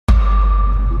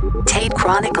Tate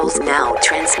Chronicles now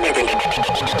transmitting.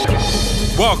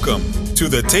 Welcome to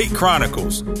the Tate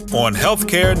Chronicles on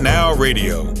Healthcare Now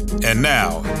Radio. And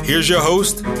now, here's your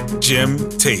host, Jim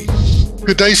Tate.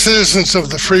 Good day, citizens of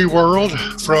the free world.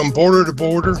 From border to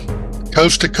border,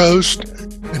 coast to coast,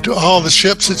 and to all the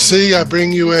ships at sea, I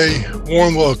bring you a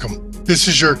warm welcome. This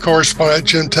is your correspondent,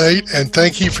 Jim Tate, and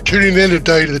thank you for tuning in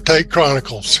today to the Tate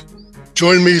Chronicles.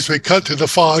 Join me as we cut through the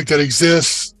fog that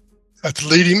exists at the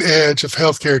leading edge of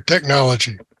healthcare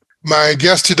technology. My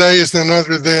guest today is none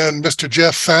other than Mr.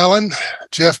 Jeff Fallon.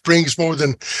 Jeff brings more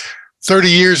than 30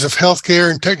 years of healthcare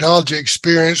and technology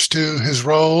experience to his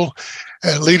role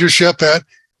and leadership at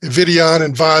Evidion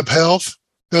and Vibe Health.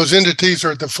 Those entities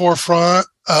are at the forefront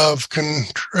of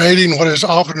creating what is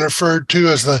often referred to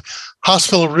as the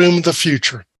hospital room of the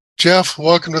future. Jeff,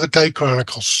 welcome to the Tate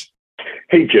Chronicles.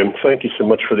 Hey, Jim. Thank you so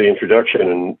much for the introduction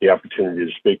and the opportunity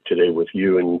to speak today with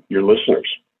you and your listeners.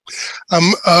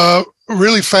 I'm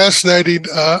really fascinated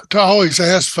to always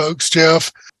ask folks,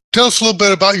 Jeff, tell us a little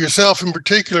bit about yourself in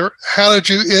particular. How did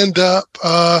you end up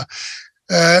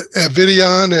at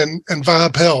Evidion and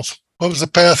Vibe Health? What was the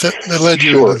path that led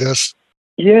you into this?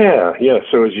 Yeah.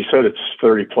 So as you said, it's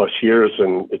 30 plus years,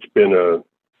 and it's been a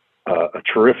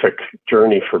terrific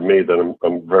journey for me that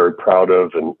I'm very proud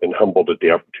of and humbled at the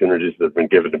opportunities that have been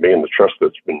given to me and the trust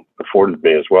that's been afforded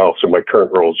me as well. So my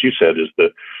current role, as you said, is the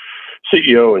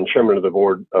CEO and chairman of the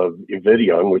board of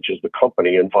Evidion, which is the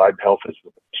company, and Vibe Health is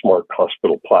the smart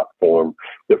hospital platform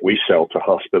that we sell to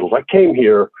hospitals. I came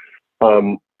here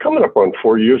coming up on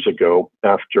 4 years ago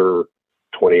after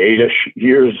 28-ish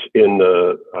years in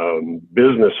the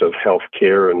business of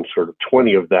healthcare, and sort of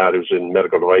 20 of that is in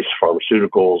medical device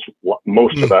pharmaceuticals,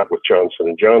 most of that with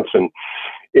Johnson & Johnson,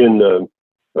 in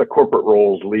the corporate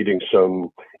roles leading some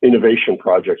innovation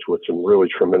projects with some really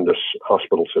tremendous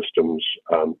hospital systems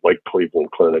like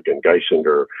Cleveland Clinic and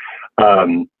Geisinger.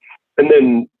 And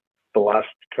then the last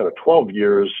kind of 12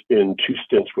 years in two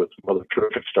stints with some other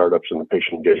terrific startups in the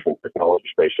patient engagement technology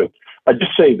space. And I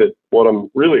just say that what I'm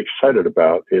really excited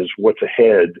about is what's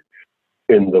ahead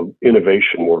in the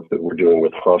innovation work that we're doing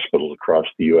with hospitals across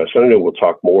the U.S. I know we'll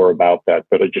talk more about that,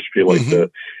 but I just feel like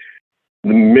the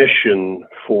mission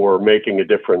for making a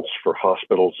difference for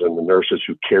hospitals and the nurses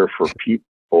who care for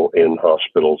people in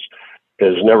hospitals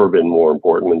has never been more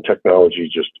important. And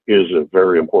technology just is a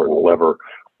very important lever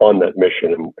on that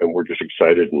mission, and we're just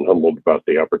excited and humbled about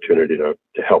the opportunity to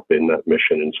help in that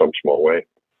mission in some small way.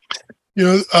 You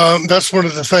know, that's one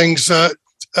of the things that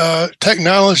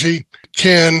technology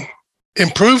can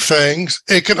improve things.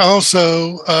 It can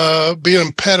also be an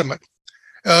impediment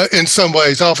in some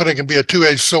ways. Often it can be a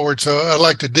two-edged sword, so I'd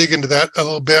like to dig into that a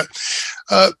little bit.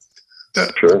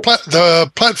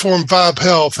 The platform Vibe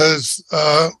Health has,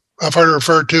 I've heard it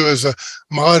referred to as a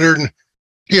modern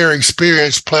care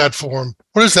experience platform.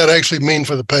 What does that actually mean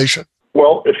for the patient?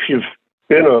 Well, if you've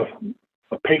been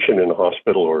a patient in a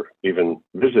hospital or even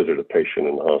visited a patient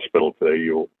in the hospital today,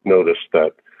 you'll notice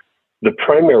that the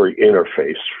primary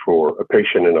interface for a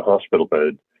patient in a hospital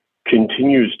bed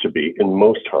continues to be, in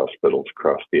most hospitals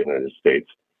across the United States,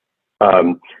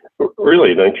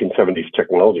 really 1970s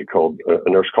technology called a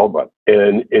nurse callbot.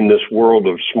 And in this world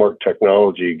of smart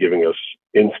technology giving us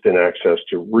instant access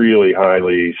to really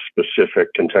highly specific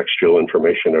contextual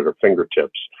information at our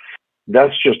fingertips,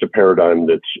 that's just a paradigm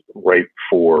that's ripe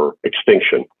for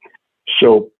extinction.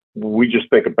 So we just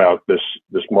think about this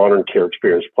modern care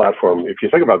experience platform. If you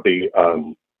think about the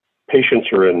patients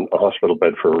who are in a hospital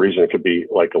bed for a reason, it could be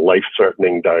like a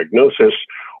life-threatening diagnosis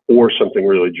or something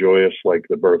really joyous like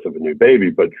the birth of a new baby.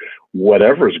 But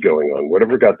whatever's going on,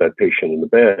 whatever got that patient in the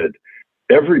bed,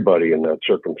 everybody in that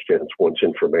circumstance wants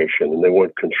information, and they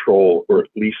want control, or at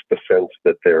least the sense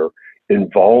that they're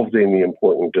involved in the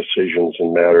important decisions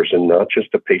and matters, and not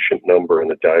just a patient number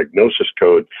and a diagnosis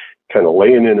code kind of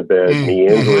laying in a bed,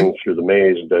 meandering through the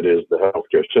maze that is the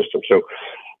healthcare system. So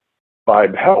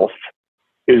Vibe Health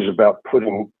is about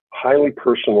putting highly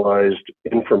personalized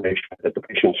information at the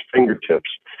patient's fingertips,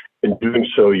 and doing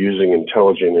so using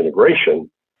intelligent integration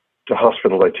to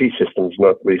hospital IT systems,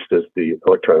 not least as the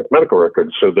electronic medical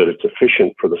records, so that it's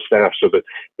efficient for the staff, so that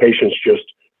patients just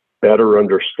better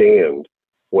understand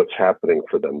what's happening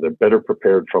for them. They're better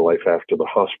prepared for life after the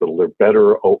hospital.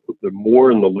 They're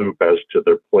more in the loop as to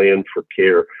their plan for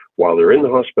care while they're in the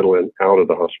hospital and out of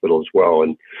the hospital as well.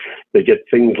 And they get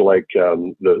things like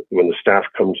when the staff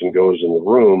comes and goes in the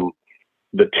room,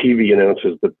 the TV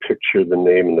announces the picture, the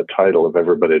name, and the title of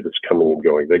everybody that's coming and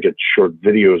going. They get short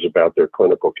videos about their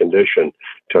clinical condition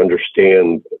to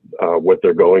understand what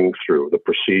they're going through, the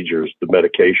procedures, the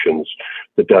medications,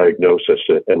 the diagnosis,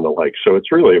 and the like. So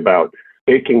it's really about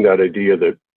taking that idea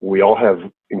that we all have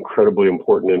incredible incredibly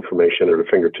important information at our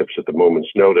fingertips at the moment's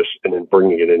notice, and then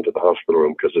bringing it into the hospital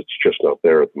room because it's just not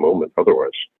there at the moment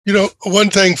otherwise. One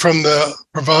thing from the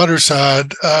provider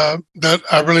side that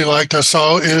I really liked I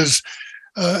saw is,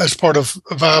 as part of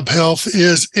Vibe Health,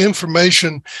 is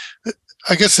information.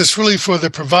 I guess it's really for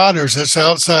the providers that's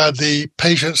outside the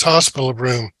patient's hospital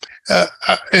room.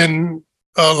 And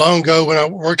long ago when I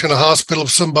worked in a hospital,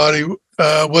 if somebody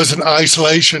was in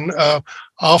isolation,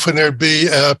 often there'd be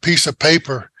a piece of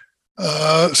paper,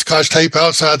 Scotch tape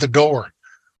outside the door.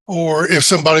 Or if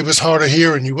somebody was hard of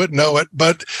hearing, you wouldn't know it.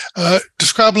 But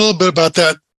describe a little bit about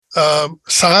that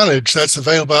signage that's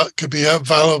available, could be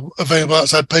available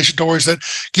outside patient doors, that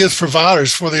gives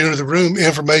providers, before they enter the room,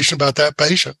 information about that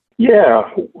patient. Yeah,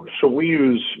 so we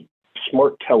use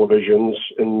smart televisions,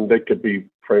 and they could be,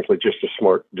 frankly, just a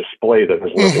smart display that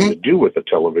has nothing to do with the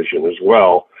television as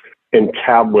well, and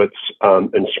tablets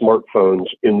and smartphones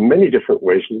in many different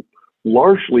ways,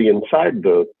 largely inside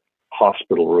the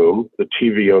hospital room. The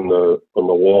TV on the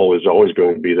wall is always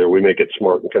going to be there. We make it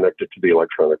smart and connect it to the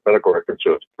electronic medical record,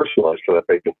 so it's personalized for that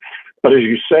patient. But as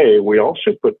you say, we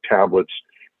also put tablets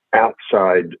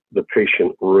outside the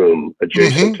patient room,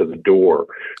 adjacent to the door.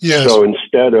 Yes. So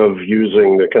instead of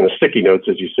using the kind of sticky notes,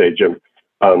 as you say, Jim,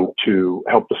 to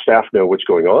help the staff know what's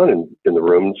going on in the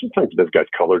room, sometimes they've got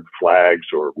colored flags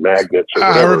or magnets or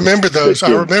whatever. I remember those.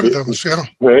 Yeah.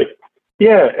 Right.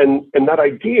 Yeah, and that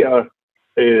idea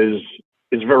is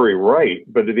very right,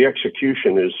 but the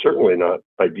execution is certainly not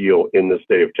ideal in this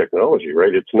day of technology,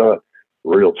 right? It's not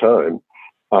real time.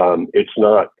 It's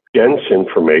not dense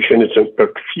information. It's a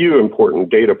few important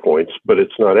data points, but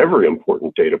it's not every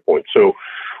important data point. So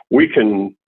we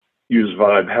can use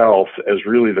Vibe Health as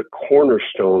really the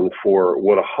cornerstone for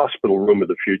what a hospital room of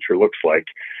the future looks like.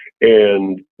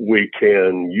 And we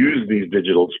can use these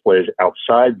digital displays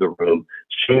outside the room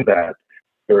so that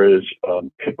there is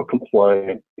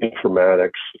HIPAA-compliant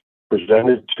informatics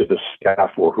presented to the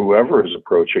staff or whoever is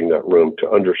approaching that room to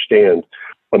understand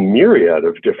a myriad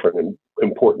of different and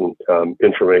important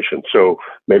information. So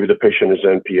maybe the patient is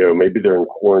NPO, maybe they're in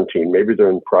quarantine, maybe they're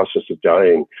in the process of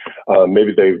dying,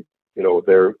 maybe there's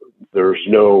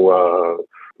no,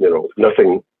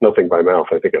 nothing by mouth.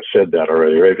 I think I've said that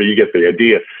already, right? But you get the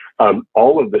idea.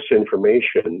 All of this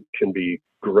information can be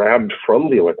grabbed from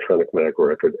the electronic medical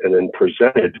record and then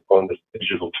presented on this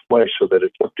digital display so that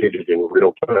it's updated in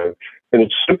real time. And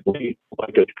it's simply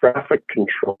like a traffic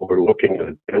controller looking at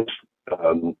a dense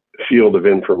field of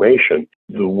information.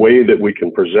 The way that we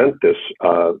can present this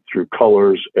through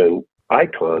colors and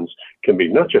icons can be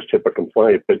not just HIPAA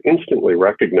compliant, but instantly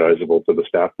recognizable to the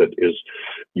staff that is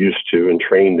used to and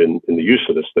trained in the use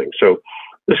of this thing. So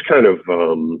this kind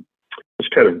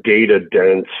of data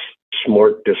dense,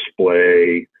 smart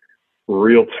display,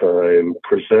 real time,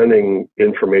 presenting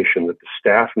information that the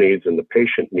staff needs and the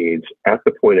patient needs at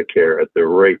the point of care at the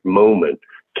right moment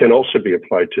can also be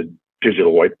applied to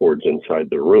digital whiteboards inside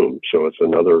the room. So it's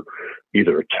another,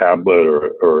 either a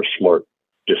tablet or a smart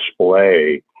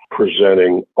display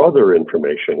presenting other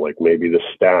information, like maybe the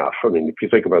staff. I mean, if you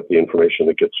think about the information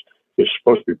that is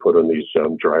supposed to be put on these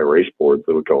dry erase boards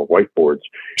that we call whiteboards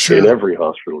in every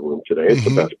hospital room today, it's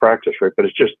the best practice, right? But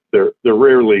it's just, they're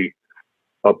rarely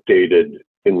updated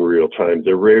in real time.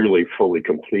 They're rarely fully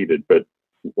completed, but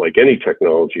like any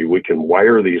technology, we can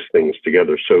wire these things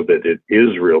together so that it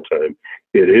is real time,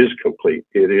 it is complete,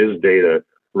 it is data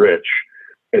rich,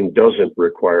 and doesn't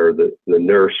require the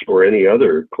nurse or any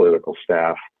other clinical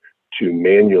staff to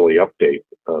manually update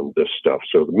this stuff.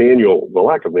 So the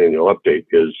lack of manual update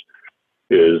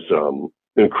is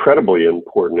incredibly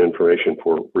important information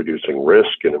for reducing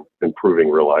risk and improving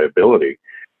reliability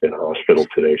in hospital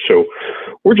today. So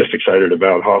we're just excited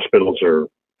about how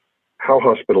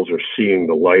hospitals are seeing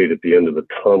the light at the end of the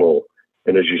tunnel.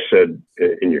 And as you said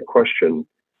in your question,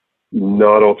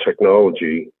 not all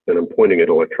technology, and I'm pointing at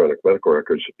electronic medical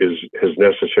records, has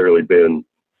necessarily been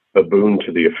a boon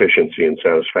to the efficiency and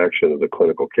satisfaction of the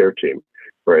clinical care team,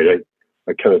 right?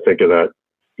 I kind of think of that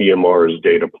EMR as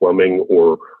data plumbing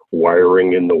or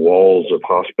wiring in the walls of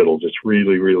hospitals. It's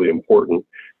really, really important.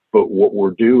 But what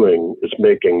we're doing is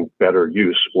making better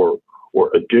use or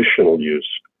additional use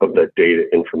of that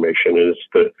data information. And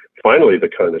it's finally the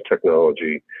kind of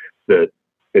technology that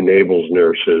enables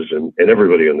nurses and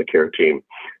everybody on the care team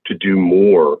to do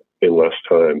more in less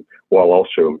time while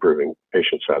also improving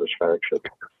patient satisfaction.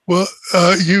 Well,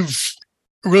 you've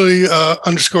really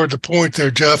underscored the point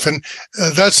there, Jeff, and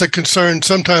that's a concern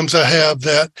sometimes I have,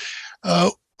 that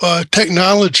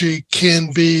technology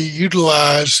can be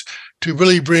utilized to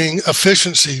really bring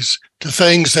efficiencies to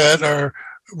things that are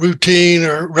routine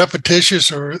or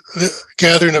repetitious or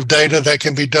gathering of data that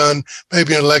can be done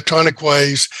maybe in electronic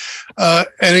ways. And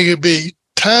it could be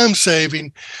time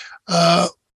saving.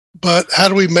 But how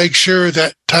do we make sure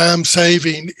that time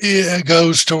saving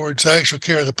goes towards the actual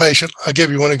care of the patient? I'll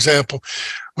give you one example.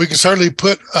 We can certainly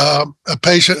put a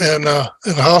patient in a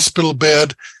hospital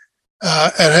bed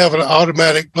and have an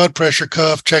automatic blood pressure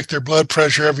cuff, check their blood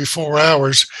pressure every 4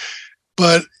 hours.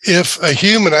 But if a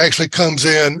human actually comes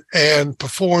in and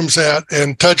performs that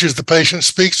and touches the patient,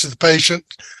 speaks to the patient,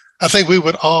 I think we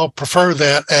would all prefer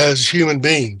that as human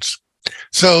beings.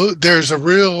 So there's a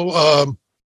real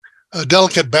a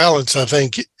delicate balance, I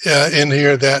think, in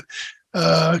here that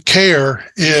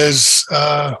care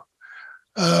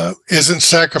isn't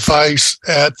sacrificed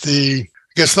at the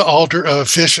altar of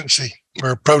efficiency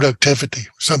or productivity,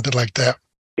 something like that.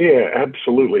 Yeah,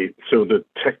 absolutely. So the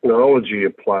technology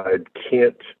applied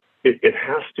it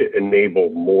has to enable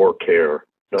more care,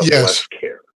 not less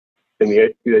care. And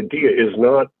the idea is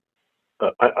not,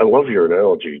 I love your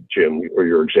analogy, Jim, or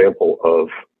your example of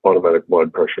automatic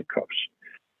blood pressure cuffs.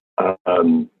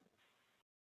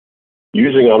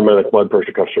 Using automatic blood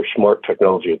pressure cuffs or smart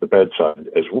technology at the bedside,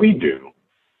 as we do,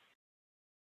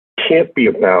 can't be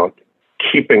about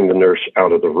keeping the nurse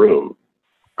out of the room.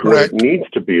 Correct. What it needs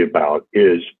to be about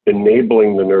is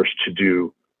enabling the nurse to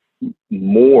do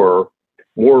more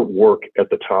work at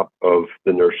the top of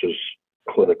the nurse's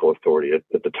clinical authority, at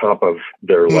the top of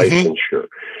their licensure.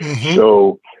 Mm-hmm.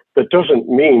 So that doesn't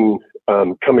mean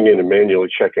coming in and manually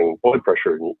checking blood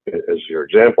pressure, as your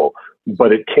example,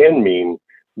 but it can mean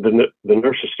the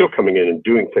nurse is still coming in and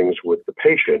doing things with the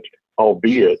patient,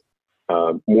 albeit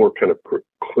more kind of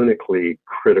clinically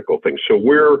critical things. So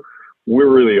we're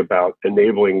really about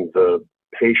enabling the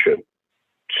patient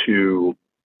to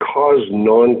cause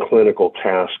non-clinical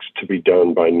tasks to be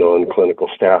done by non-clinical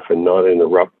staff and not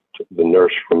interrupt the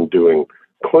nurse from doing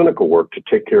clinical work, to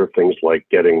take care of things like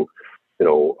getting,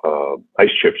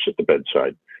 ice chips at the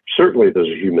bedside. Certainly there's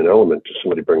a human element to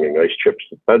somebody bringing ice chips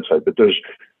to the bedside, but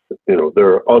there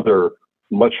are other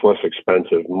much less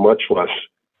expensive, much less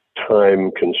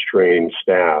time-constrained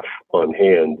staff on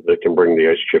hand that can bring the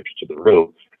ice chips to the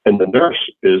room. And the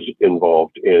nurse is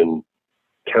involved in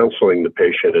counseling the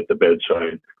patient at the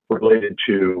bedside related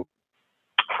to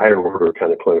higher order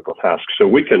kind of clinical tasks. So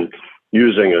we can,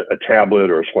 using a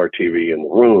tablet or a smart TV in the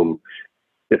room,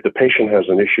 if the patient has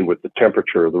an issue with the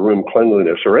temperature of the room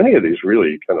cleanliness or any of these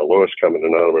really kind of lowest common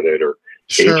denominator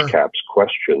HCAHPS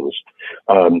questions,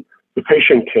 the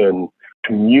patient can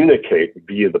communicate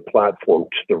via the platform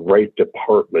to the right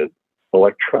department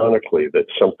electronically that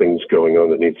something's going on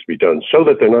that needs to be done, so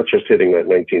that they're not just hitting that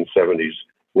 1970s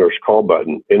nurse call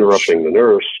button, interrupting the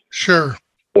nurse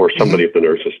or somebody at the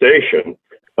nurse's station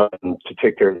to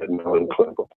take care of that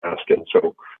non-clinical task. And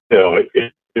so,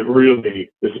 it really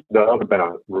is not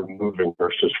about removing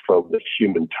nurses from the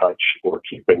human touch or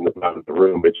keeping them out of the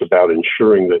room. It's about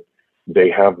ensuring that they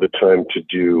have the time to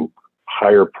do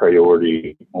higher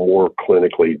priority, more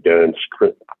clinically dense,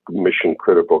 mission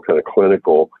critical kind of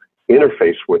clinical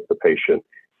interface with the patient,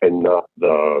 and not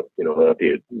the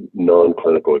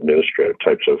non-clinical administrative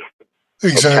types of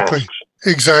tasks.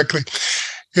 Exactly.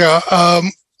 Yeah.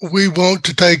 We want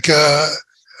to take,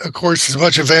 of course, as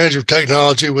much advantage of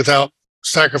technology without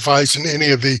sacrificing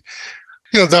any of the,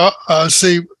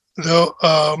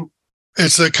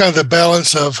 it's a kind of the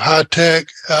balance of high tech.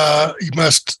 You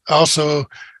must also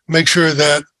make sure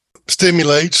that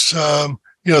stimulates, the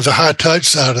high touch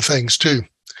side of things too.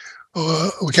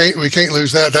 We can't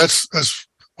lose that. That's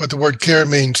what the word care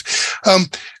means.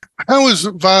 How is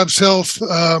Vibes Health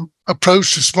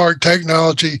approach to smart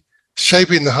technology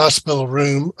shaping the hospital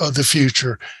room of the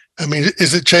future? I mean,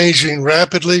 is it changing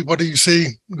rapidly? What do you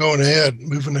see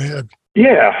moving ahead?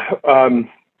 Yeah.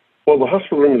 Well, the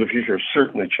hospital room of the future is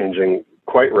certainly changing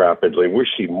quite rapidly. We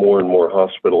see more and more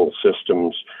hospital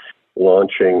systems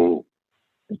launching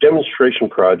demonstration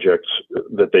projects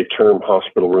that they term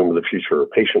hospital room of the future or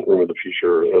patient room of the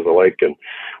future or the like. And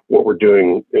what we're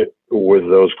doing with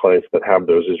those clients that have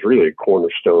those is really a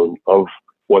cornerstone of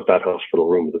what that hospital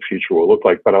room of the future will look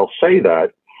like. But I'll say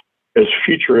that as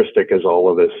futuristic as all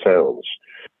of this sounds,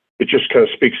 it just kind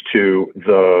of speaks to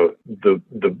the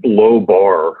low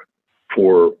bar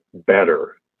for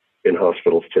better in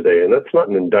hospitals today. And that's not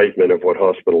an indictment of what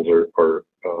hospitals are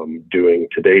doing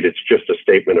to date. It's just a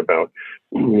statement about,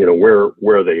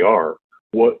 where they are.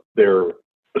 What they're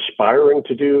aspiring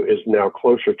to do is now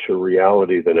closer to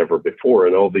reality than ever before.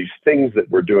 And all these things that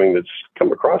we're doing that's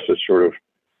come across as sort of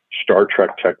Star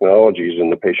Trek technologies in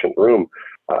the patient room,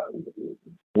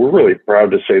 we're really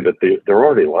proud to say that they're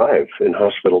already live in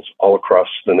hospitals all across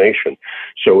the nation.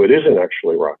 So it isn't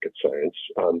actually rocket science.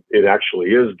 It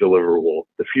actually is deliverable.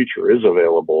 The future is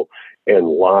available and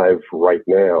live right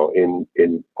now in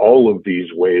all of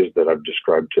these ways that I've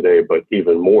described today, but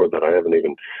even more that I haven't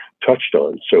even touched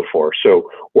on so far.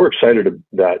 So we're excited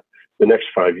that the next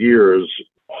 5 years,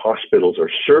 hospitals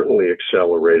are certainly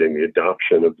accelerating the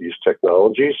adoption of these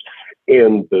technologies,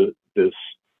 and this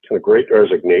kind of great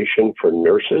resignation for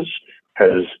nurses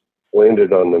has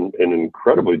landed on them in an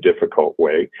incredibly difficult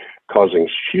way, causing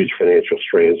huge financial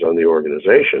strains on the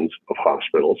organizations of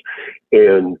hospitals.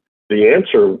 And the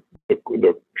answer,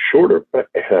 the shorter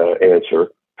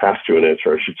answer, path to an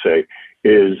answer, I should say,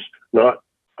 is not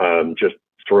just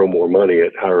throw more money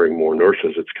at hiring more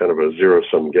nurses. It's kind of a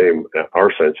zero-sum game,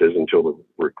 our sense is, until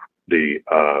the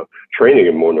training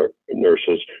of more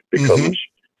nurses becomes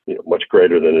much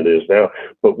greater than it is now.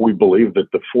 But we believe that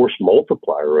the force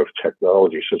multiplier of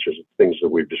technology, such as things that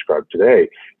we've described today,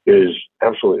 is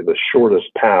absolutely the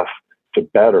shortest path to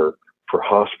better for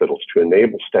hospitals, to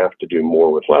enable staff to do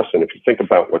more with less. And if you think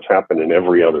about what's happened in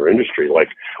every other industry, like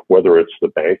whether it's the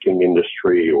banking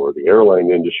industry or the airline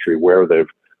industry, where they've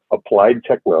applied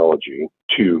technology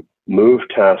to move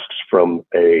tasks from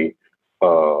a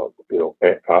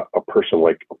person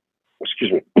like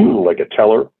a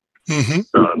teller,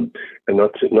 and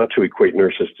not to equate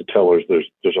nurses to tellers.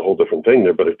 There's a whole different thing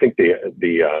there, but I think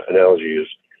the analogy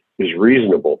is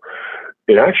reasonable.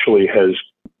 It actually has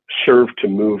served to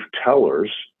move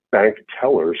tellers, bank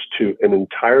tellers, to an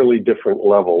entirely different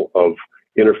level of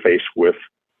interface with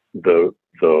the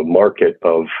market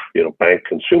of bank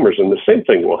consumers. And the same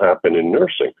thing will happen in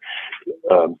nursing.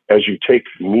 As you take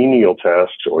menial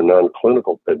tasks or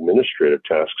non-clinical administrative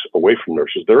tasks away from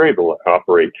nurses, they're able to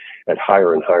operate at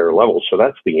higher and higher levels. So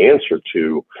that's the answer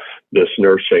to this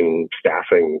nursing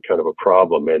staffing kind of a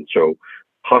problem. And so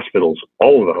hospitals,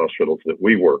 all of the hospitals that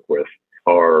we work with,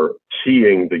 are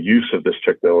seeing the use of this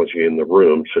technology in the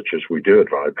room, such as we do at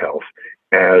Vibe Health,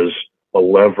 as a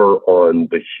lever on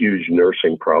the huge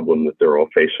nursing problem that they're all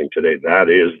facing today. That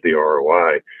is the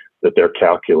ROI that they're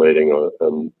calculating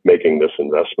on making this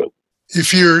investment.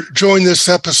 If you're enjoying this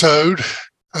episode,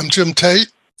 I'm Jim Tate,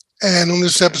 and on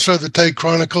this episode of the Tate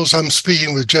Chronicles, I'm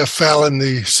speaking with Jeff Fallon,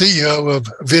 the CEO of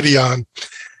Videon.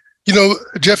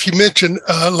 Jeff, you mentioned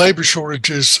labor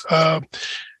shortages.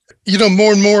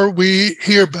 More and more we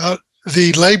hear about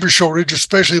the labor shortage,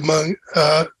 especially among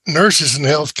nurses in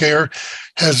healthcare,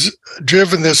 has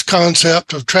driven this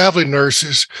concept of traveling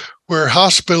nurses, where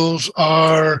hospitals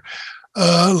are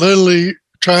literally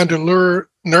trying to lure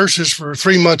nurses for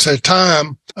 3 months at a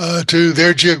time to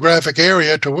their geographic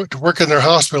area to work in their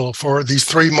hospital for these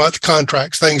 3-month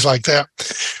contracts, things like that.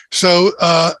 So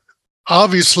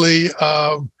obviously,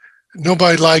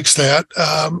 nobody likes that.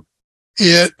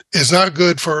 It is not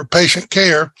good for patient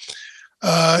care.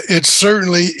 It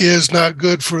certainly is not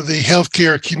good for the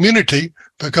healthcare community,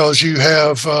 because you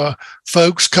have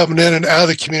folks coming in and out of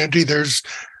the community. There's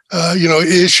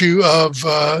issue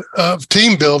of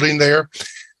team building there.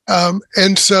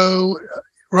 And so,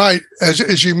 right,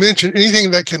 as you mentioned,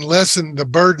 anything that can lessen the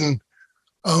burden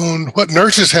on what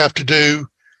nurses have to do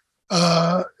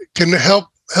can help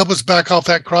us back off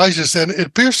that crisis. And it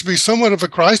appears to be somewhat of a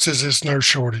crisis, this nurse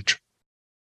shortage.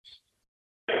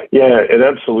 Yeah, it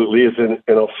absolutely is. And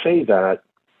I'll say that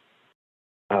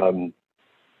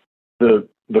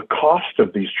the cost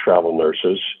of these travel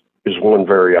nurses is one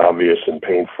very obvious and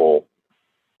painful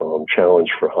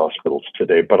challenge for hospitals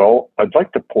today. But I'd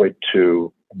like to point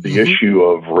to the issue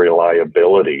of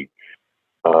reliability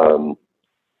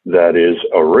that is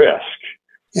a risk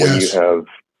when you have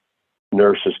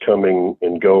nurses coming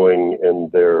and going, and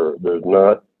they're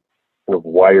not kind of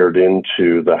wired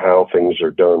into the how things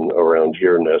are done around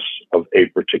here-ness of a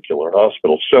particular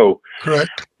hospital. So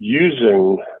correct.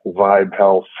 Using Vibe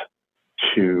Health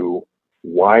to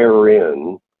wire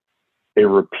in a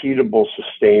repeatable,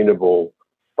 sustainable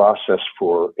process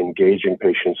for engaging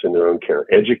patients in their own care,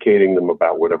 educating them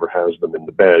about whatever has them in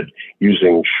the bed,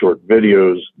 using short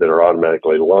videos that are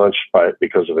automatically launched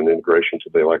because of an integration to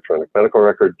the electronic medical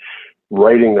record,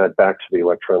 writing that back to the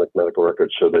electronic medical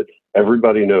record so that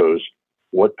everybody knows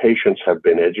what patients have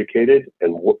been educated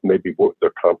and what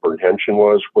their comprehension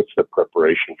was, what's the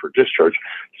preparation for discharge.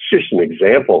 It's just an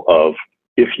example of,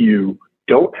 if you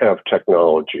don't have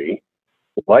technology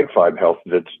like Vibe Health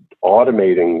that's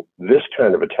automating this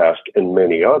kind of a task and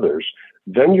many others,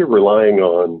 then you're relying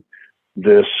on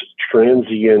this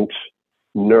transient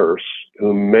nurse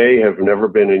who may have never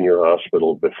been in your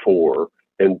hospital before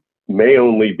and may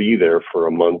only be there for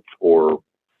a month or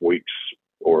weeks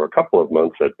or a couple of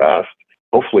months at best.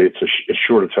 hopefully it's as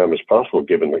short a time as possible,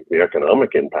 given the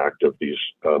economic impact of these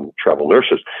travel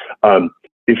nurses.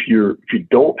 If you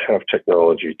don't have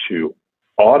technology to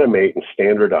automate and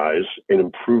standardize and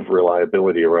improve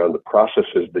reliability around the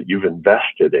processes that you've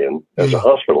invested in as a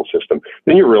hospital system,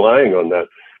 then you're relying on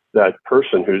that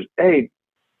person who's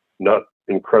not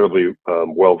incredibly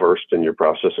well-versed in your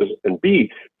processes, and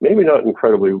B, maybe not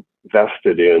incredibly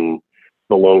vested in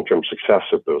the long-term success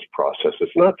of those processes.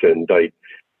 Not to indict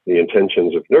the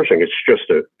intentions of nursing,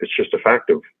 it's just a fact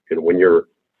of, when you're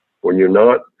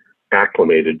not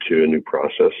acclimated to a new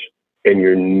process and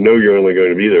you're only going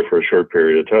to be there for a short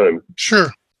period of time. Sure.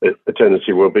 A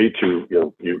tendency will be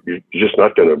to, you're just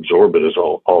not going to absorb it as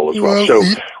all as well. So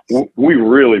we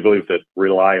really believe that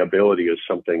reliability is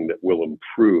something that will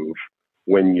improve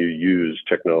when you use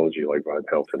technology like Vibe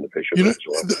Health in the patient as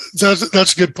well.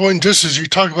 That's a good point. Just as you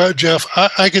talk about, Jeff,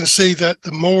 I can see that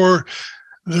the more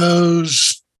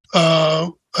those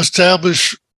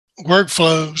established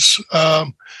workflows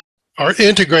are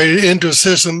integrated into a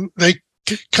system, they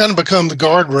kind of become the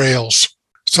guardrails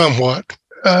somewhat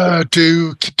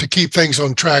to keep things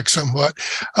on track somewhat.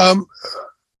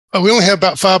 We only have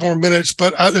about 5 more minutes,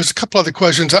 but there's a couple other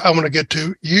questions I want to get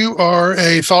to. You are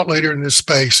a thought leader in this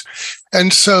space.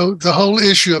 And so the whole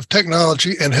issue of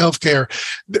technology and healthcare,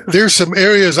 there's some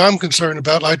areas I'm concerned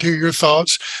about. I'd like to hear your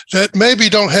thoughts that maybe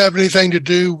don't have anything to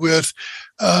do with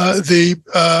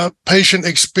the patient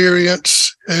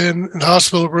experience in the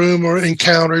hospital room or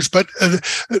encounters, but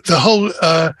the whole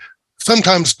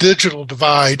sometimes digital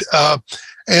divide.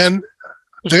 And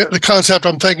the concept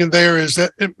I'm thinking there is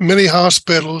that many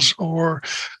hospitals or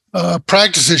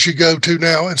practices you go to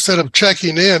now, instead of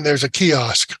checking in, there's a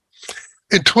kiosk.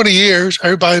 In 20 years,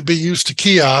 everybody will be used to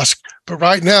kiosk, but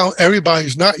right now,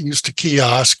 everybody's not used to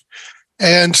kiosk.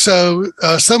 And so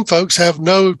some folks have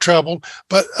no trouble,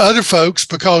 but other folks,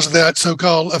 because of that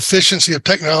so-called efficiency of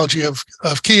technology of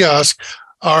kiosk,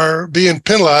 are being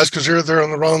penalized because they're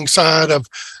on the wrong side of,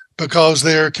 because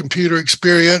their computer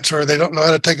experience, or they don't know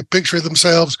how to take a picture of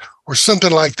themselves or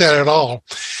something like that at all.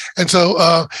 And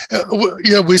so,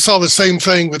 we saw the same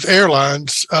thing with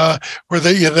airlines, where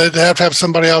they'd have to have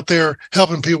somebody out there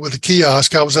helping people with the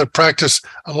kiosk. I was at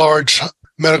a large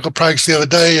medical practice the other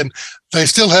day, and they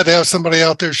still had to have somebody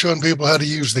out there showing people how to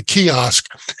use the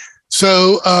kiosk.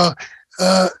 So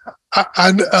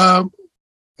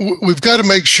we've got to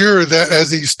make sure that as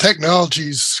these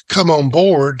technologies come on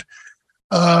board,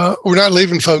 we're not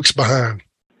leaving folks behind.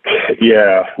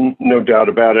 Yeah, no doubt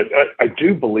about it. I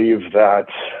do believe that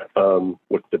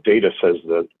what the data says,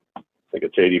 that I think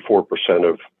it's 84%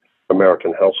 of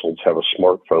American households have a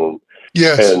smartphone.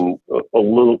 Yes. And a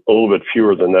little bit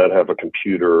fewer than that have a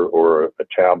computer or a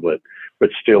tablet, but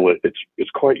still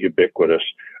it's quite ubiquitous.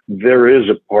 There is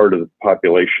a part of the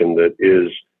population that is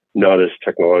not as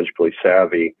technologically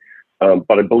savvy,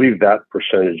 but I believe that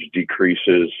percentage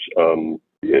decreases and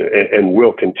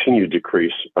will continue to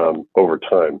decrease over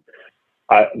time.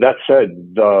 That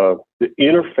said, the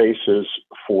interfaces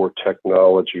for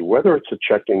technology, whether it's a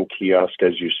check-in kiosk,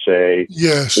 as you say,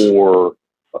 yes, or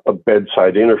a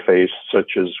bedside interface,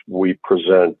 such as we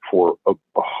present for a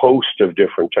host of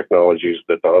different technologies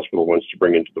that the hospital wants to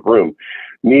bring into the room,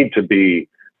 need to be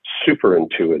super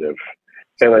intuitive.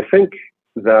 And I think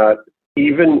that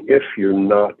even if you're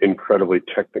not incredibly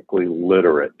technically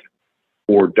literate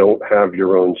or don't have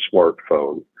your own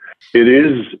smartphone,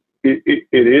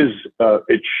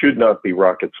 it should not be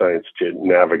rocket science to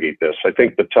navigate this. I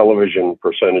think the television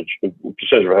percentage of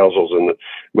households in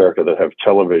America that have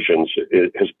televisions,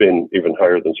 it has been even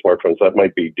higher than smartphones. That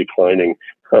might be declining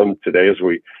today as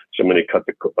so many cut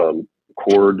the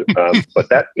cord, but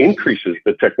that increases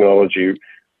the technology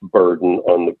burden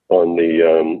on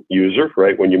the user,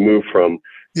 right? When you move from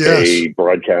a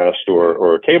broadcast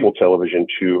or a cable television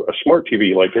to a smart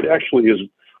TV, like, it actually is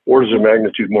orders of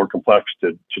magnitude more complex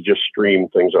to just stream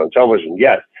things on television,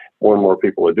 yet more and more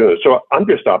people are doing it. So I'm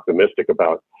just optimistic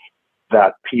about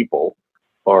that. People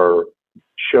are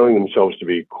showing themselves to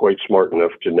be quite smart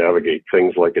enough to navigate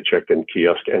things like a check-in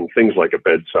kiosk and things like a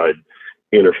bedside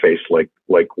interface like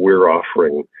we're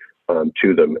offering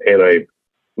to them. And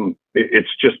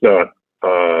it's just not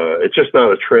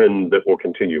a trend that will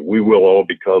continue. We will all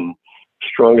become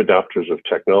strong adopters of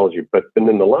technology. And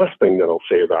then the last thing that I'll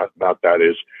say about that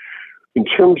is, in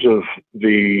terms of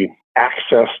the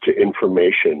access to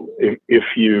information, if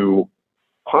you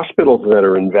hospitals that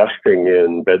are investing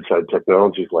in bedside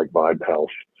technologies like Vibe Health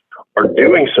are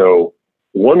doing so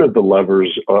one of the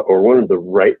levers or one of the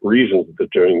right reasons that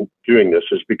they're doing this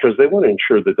is because they want to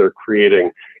ensure that they're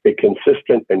creating a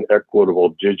consistent and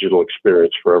equitable digital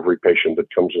experience for every patient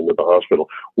that comes into the hospital,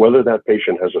 whether that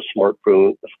patient has a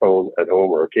smartphone at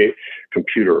home or a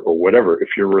computer or whatever. If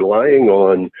you're relying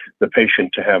on the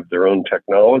patient to have their own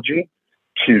technology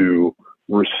to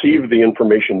receive the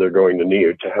information they're going to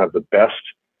need to have the best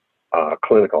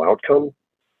clinical outcome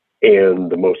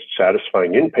and the most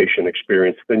satisfying inpatient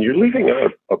experience, then you're leaving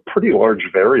out a pretty large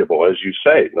variable, as you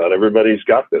say. Not everybody's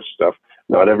got this stuff.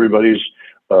 Not everybody's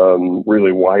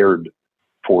really wired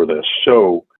for this.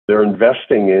 So they're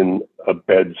investing in a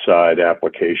bedside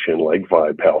application like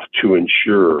Vibe Health to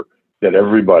ensure that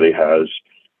everybody has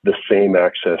the same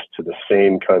access to the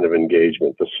same kind of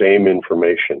engagement, the same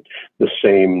information, the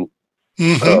same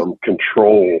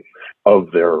control of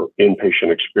their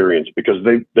inpatient experience, because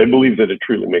they believe that it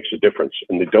truly makes a difference,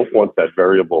 and they don't want that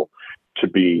variable to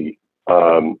be,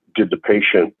 did the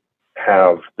patient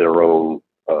have their own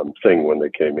thing when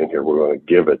they came in here? We're going to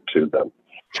give it to them.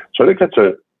 So I think that's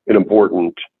an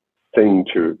important thing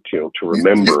to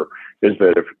remember, is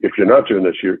that if you're not doing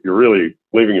this, you're really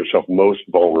leaving yourself most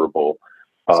vulnerable,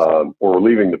 or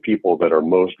leaving the people that are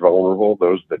most vulnerable,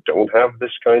 those that don't have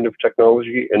this kind of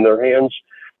technology in their hands,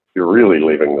 you're really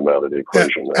leaving them out of the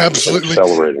equation. Yeah, absolutely.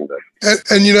 Accelerating that.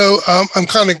 And I'm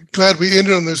kind of glad we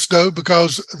ended on this note,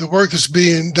 because the work that's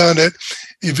being done at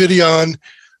Evidion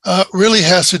really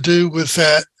has to do with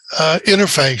that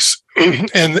interface,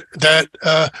 and that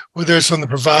whether it's on the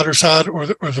provider side or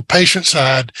the patient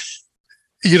side,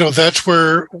 that's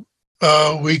where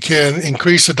we can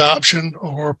increase adoption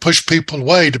or push people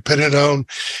away, depending on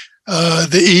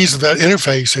the ease of that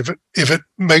interface. If it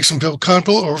makes them feel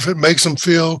comfortable, or if it makes them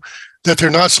feel that they're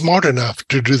not smart enough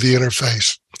to do the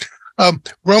interface.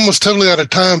 We're almost totally out of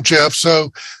time, Jeff.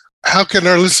 So how can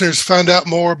our listeners find out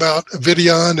more about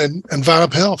Evidion and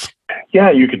Vibe Health?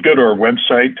 Yeah, you could go to our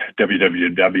website,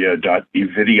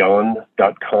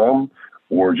 www.evidion.com,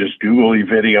 or just Google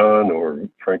Evidion, or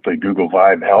frankly, Google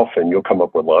Vibe Health, and you'll come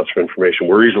up with lots of information.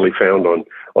 We're easily found on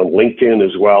LinkedIn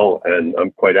as well, and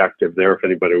I'm quite active there. If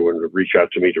anybody wanted to reach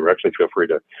out to me directly, feel free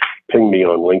to ping me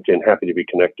on LinkedIn. Happy to be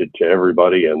connected to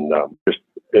everybody, and just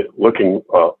looking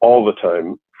all the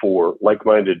time for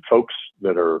like-minded folks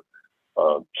that are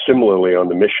similarly on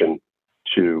the mission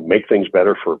to make things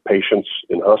better for patients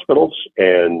in hospitals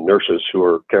and nurses who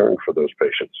are caring for those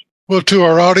patients. Well, to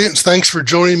our audience, thanks for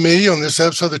joining me on this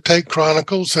episode of the Take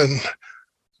Chronicles. And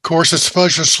of course, a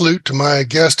special salute to my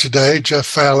guest today, Jeff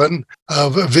Fallon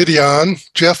of Evidion.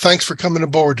 Jeff, thanks for coming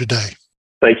aboard today.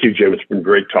 Thank you, Jim. It's been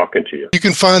great talking to you. You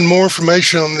can find more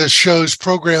information on this show's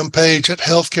program page at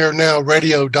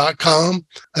healthcarenowradio.com.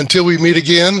 Until we meet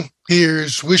again,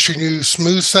 here's wishing you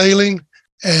smooth sailing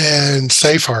and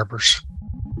safe harbors.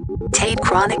 Tape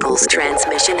Chronicles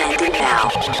transmission ending now.